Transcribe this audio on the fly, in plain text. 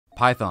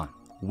Python.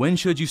 When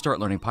should you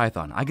start learning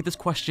Python? I get this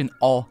question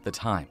all the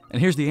time.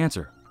 And here's the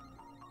answer.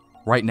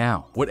 Right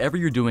now. Whatever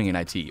you're doing in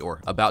IT,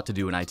 or about to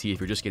do in IT if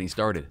you're just getting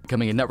started,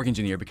 becoming a network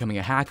engineer, becoming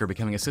a hacker,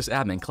 becoming a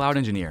sysadmin, cloud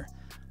engineer,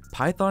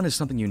 Python is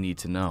something you need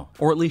to know,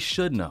 or at least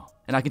should know.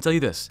 And I can tell you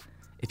this,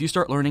 if you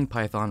start learning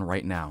Python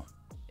right now,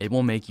 it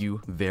will make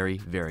you very,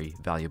 very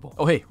valuable.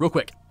 Oh hey, real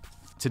quick.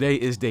 Today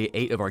is day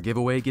 8 of our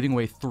giveaway, giving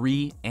away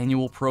 3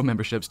 annual pro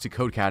memberships to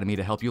Codecademy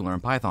to help you learn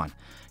Python.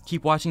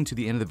 Keep watching to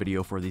the end of the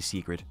video for the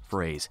secret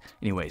phrase.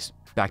 Anyways,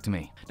 back to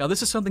me. Now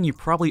this is something you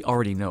probably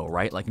already know,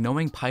 right? Like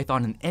knowing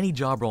Python in any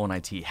job role in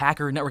IT,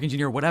 hacker, network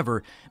engineer,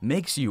 whatever,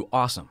 makes you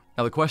awesome.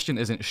 Now the question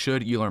isn't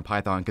should you learn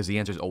Python, because the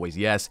answer is always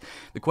yes.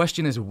 The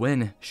question is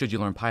when should you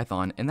learn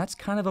Python, and that's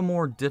kind of a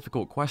more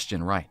difficult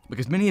question, right?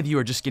 Because many of you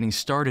are just getting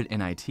started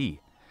in IT.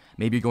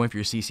 Maybe you're going for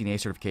your CCNA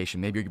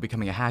certification. Maybe you're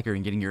becoming a hacker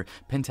and getting your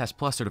Pentest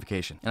Plus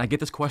certification. And I get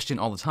this question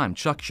all the time.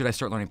 Chuck, should I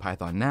start learning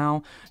Python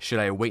now? Should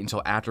I wait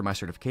until after my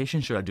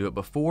certification? Should I do it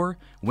before?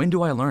 When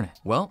do I learn it?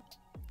 Well,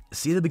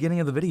 see the beginning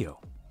of the video.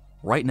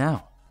 Right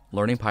now.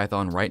 Learning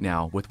Python right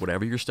now with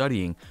whatever you're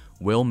studying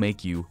will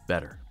make you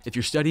better. If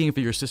you're studying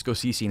for your Cisco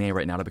CCNA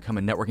right now to become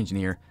a network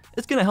engineer,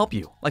 it's gonna help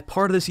you. Like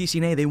part of the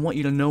CCNA, they want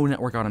you to know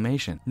network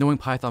automation. Knowing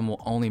Python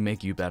will only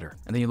make you better.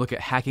 And then you look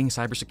at hacking,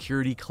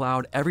 cybersecurity,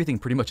 cloud, everything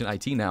pretty much in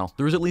IT now.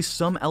 There is at least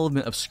some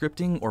element of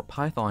scripting or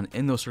Python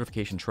in those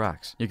certification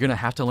tracks. You're gonna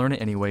have to learn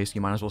it anyway, so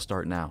you might as well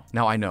start now.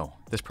 Now I know,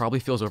 this probably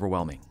feels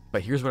overwhelming,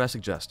 but here's what I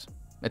suggest.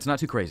 It's not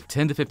too crazy.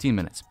 10 to 15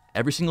 minutes.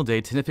 Every single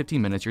day, 10 to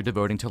 15 minutes you're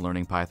devoting to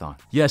learning Python.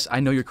 Yes, I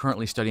know you're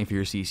currently studying for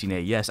your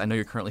CCNA. Yes, I know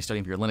you're currently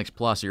studying for your Linux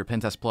Plus or your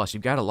Pentest Plus.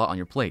 You've got a lot on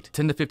your plate.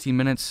 10 to 15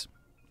 minutes,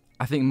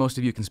 I think most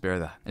of you can spare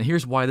that. And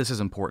here's why this is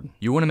important.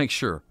 You want to make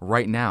sure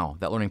right now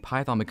that learning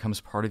Python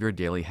becomes part of your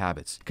daily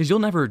habits. Because you'll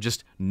never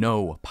just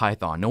know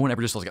Python. No one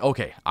ever just like,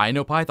 okay, I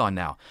know Python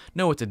now.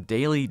 No, it's a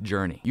daily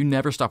journey. You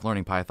never stop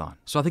learning Python.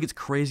 So I think it's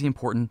crazy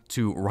important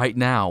to right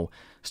now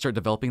start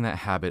developing that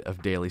habit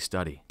of daily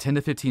study. 10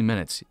 to 15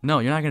 minutes. No,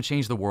 you're not going to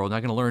change the world. You're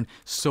not going to learn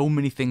so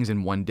many things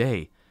in one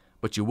day,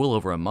 but you will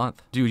over a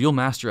month. Dude, you'll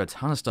master a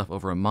ton of stuff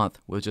over a month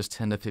with just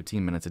 10 to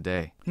 15 minutes a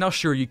day. Now,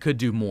 sure, you could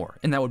do more,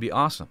 and that would be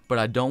awesome, but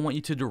I don't want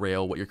you to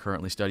derail what you're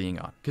currently studying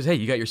on. Because, hey,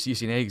 you got your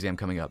CCNA exam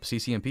coming up,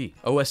 CCNP,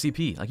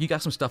 OSCP, like you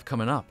got some stuff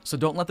coming up. So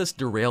don't let this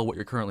derail what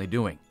you're currently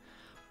doing.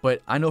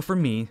 But I know for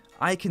me,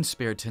 I can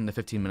spare 10 to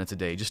 15 minutes a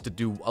day just to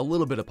do a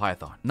little bit of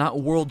Python.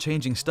 Not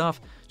world-changing stuff,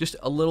 just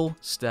a little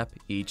step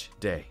each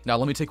day. Now,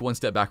 let me take one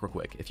step back real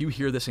quick. If you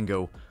hear this and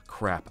go,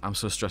 crap, I'm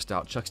so stressed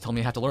out, Chuck's telling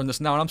me I have to learn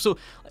this now, and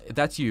if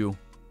that's you,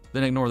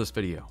 then ignore this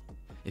video.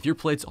 If your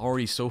plate's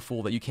already so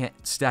full that you can't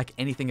stack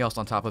anything else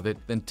on top of it,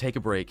 then take a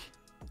break,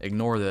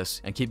 ignore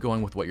this, and keep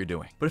going with what you're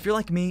doing. But if you're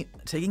like me,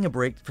 taking a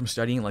break from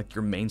studying like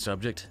your main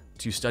subject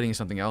to studying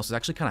something else is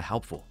actually kind of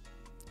helpful.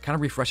 Kind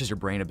of refreshes your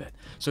brain a bit.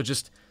 So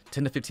just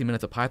 10 to 15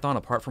 minutes of Python,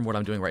 apart from what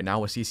I'm doing right now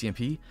with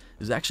CCNP,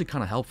 is actually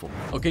kind of helpful.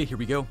 Okay, here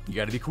we go. You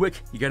gotta be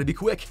quick. You gotta be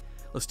quick.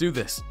 Let's do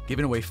this.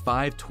 Giving away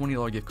 5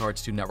 $20 gift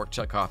cards to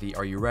NetworkChuck Coffee.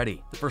 Are you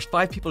ready? The first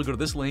 5 people to go to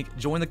this link,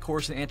 join the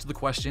course, and answer the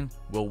question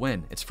will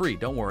win. It's free,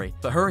 don't worry.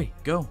 But hurry,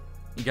 go.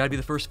 You gotta be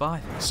the first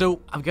 5.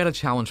 So I've got a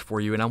challenge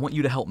for you, and I want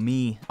you to help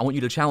me. I want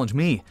you to challenge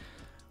me.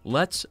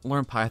 Let's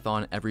learn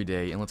Python every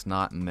day, and let's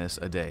not miss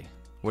a day.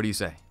 What do you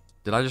say?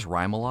 Did I just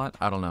rhyme a lot?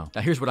 I don't know.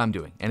 Now here's what I'm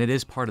doing, and it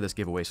is part of this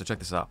giveaway, so check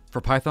this out.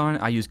 For Python,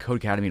 I use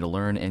Codecademy to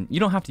learn, and you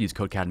don't have to use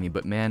Codecademy,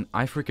 but man,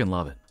 I freaking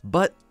love it.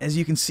 But as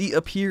you can see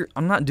up here,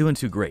 I'm not doing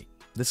too great.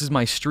 This is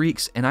my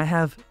streaks, and I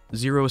have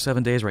 0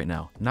 7 days right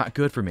now. Not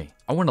good for me.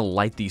 I want to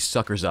light these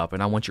suckers up,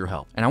 and I want your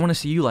help. And I want to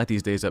see you light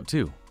these days up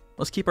too.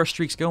 Let's keep our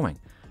streaks going.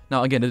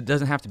 Now again, it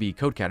doesn't have to be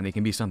Codecademy, it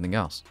can be something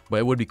else. But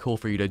it would be cool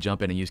for you to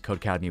jump in and use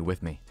Codecademy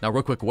with me. Now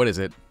real quick, what is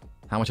it?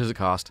 How much does it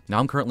cost? Now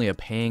I'm currently a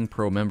paying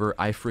pro member.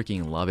 I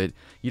freaking love it.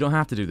 You don't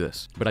have to do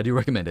this, but I do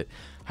recommend it.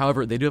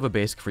 However, they do have a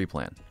basic free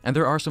plan. And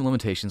there are some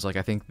limitations, like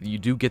I think you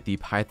do get the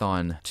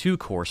Python 2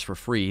 course for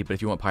free, but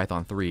if you want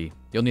Python 3,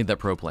 you'll need that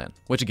pro plan.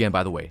 Which again,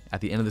 by the way,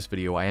 at the end of this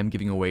video, I am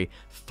giving away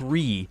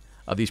 3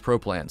 of these pro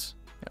plans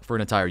for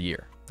an entire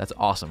year. That's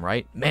awesome,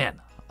 right?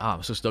 Man,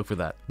 I'm so stoked for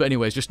that. But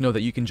anyways, just know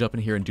that you can jump in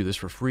here and do this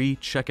for free.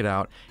 Check it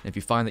out. And if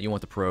you find that you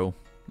want the pro,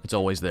 it's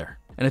always there.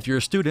 And if you're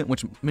a student,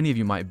 which many of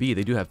you might be,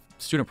 they do have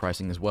student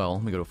pricing as well.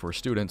 Let me go for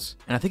students.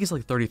 And I think it's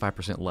like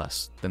 35%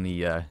 less than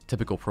the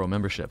typical pro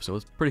membership. So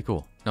it's pretty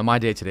cool. Now my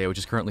day today, which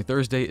is currently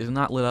Thursday, is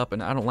not lit up,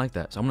 and I don't like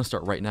that. So I'm going to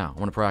start right now. I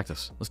want to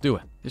practice. Let's do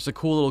it. Just a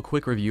cool little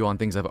quick review on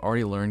things I've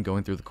already learned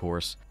going through the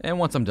course. And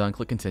once I'm done,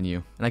 click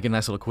continue. And I get a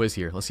nice little quiz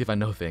here. Let's see if I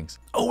know things.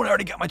 Oh, and I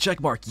already got my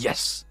check mark.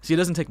 Yes. See, it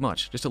doesn't take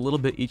much. Just a little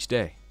bit each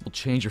day will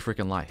change your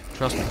freaking life.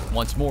 Trust me.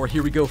 Once more,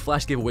 here we go.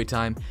 Flash giveaway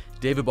time.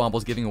 David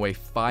Bomble's giving away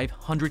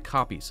 500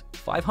 copies.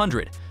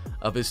 500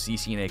 of his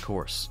CCNA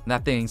course. And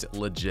that thing's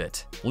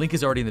legit. Link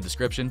is already in the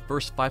description.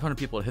 First 500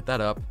 people to hit that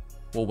up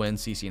will win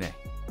CCNA.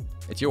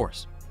 It's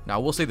yours. Now, I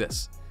will say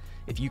this.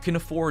 If you can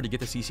afford to get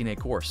the CCNA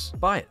course,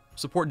 buy it.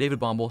 Support David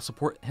Bomble.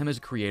 Support him as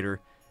a creator.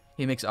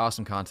 He makes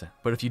awesome content.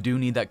 But if you do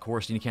need that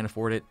course and you can't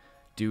afford it,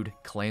 dude,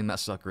 claim that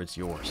sucker. It's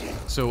yours.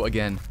 So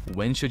again,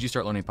 when should you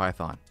start learning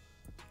Python?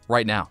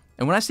 Right now.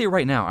 And when I say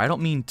right now, I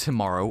don't mean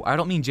tomorrow. I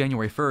don't mean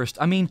January 1st.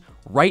 I mean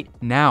right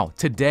now,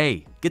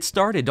 today. Get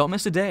started. Don't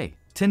miss a day.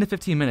 10 to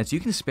 15 minutes,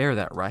 you can spare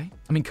that, right?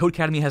 I mean,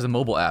 Codecademy has a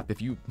mobile app.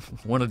 If you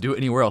want to do it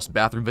anywhere else,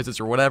 bathroom visits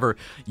or whatever,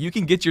 you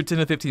can get your 10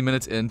 to 15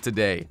 minutes in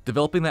today.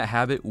 Developing that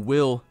habit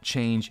will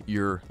change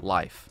your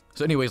life.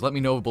 So anyways, let me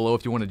know below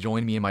if you want to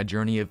join me in my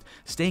journey of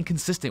staying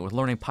consistent with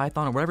learning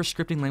Python or whatever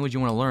scripting language you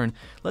want to learn.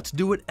 Let's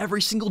do it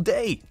every single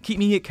day. Keep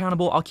me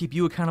accountable. I'll keep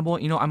you accountable.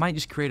 You know, I might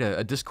just create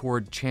a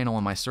Discord channel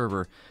on my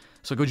server.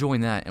 So go join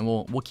that and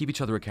we'll keep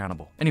each other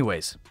accountable.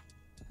 Anyways,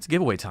 it's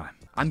giveaway time.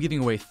 I'm giving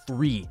away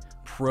 3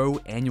 Pro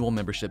annual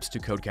memberships to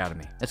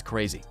Codecademy. That's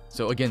crazy.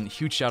 So again,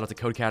 huge shout out to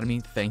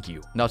Codecademy. Thank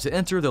you. Now to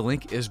enter, the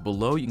link is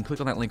below. You can click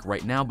on that link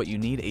right now, but you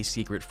need a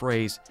secret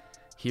phrase.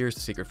 Here's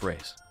the secret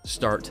phrase.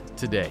 Start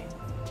today.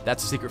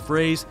 That's the secret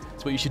phrase.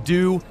 That's what you should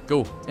do.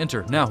 Go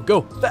enter now.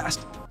 Go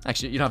fast.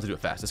 Actually, you don't have to do it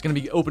fast. It's going to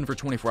be open for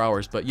 24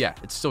 hours, but yeah,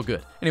 it's still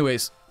good.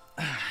 Anyways,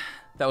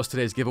 that was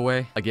today's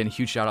giveaway. Again,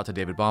 huge shout out to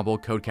David Bombal,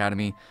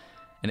 Codecademy,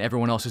 and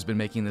everyone else who's been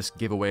making this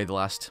giveaway the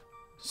last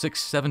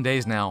 6-7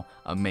 days now.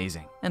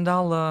 Amazing. And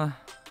I'll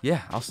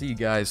see you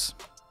guys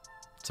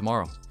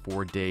tomorrow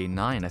for day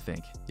 9, I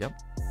think. Yep.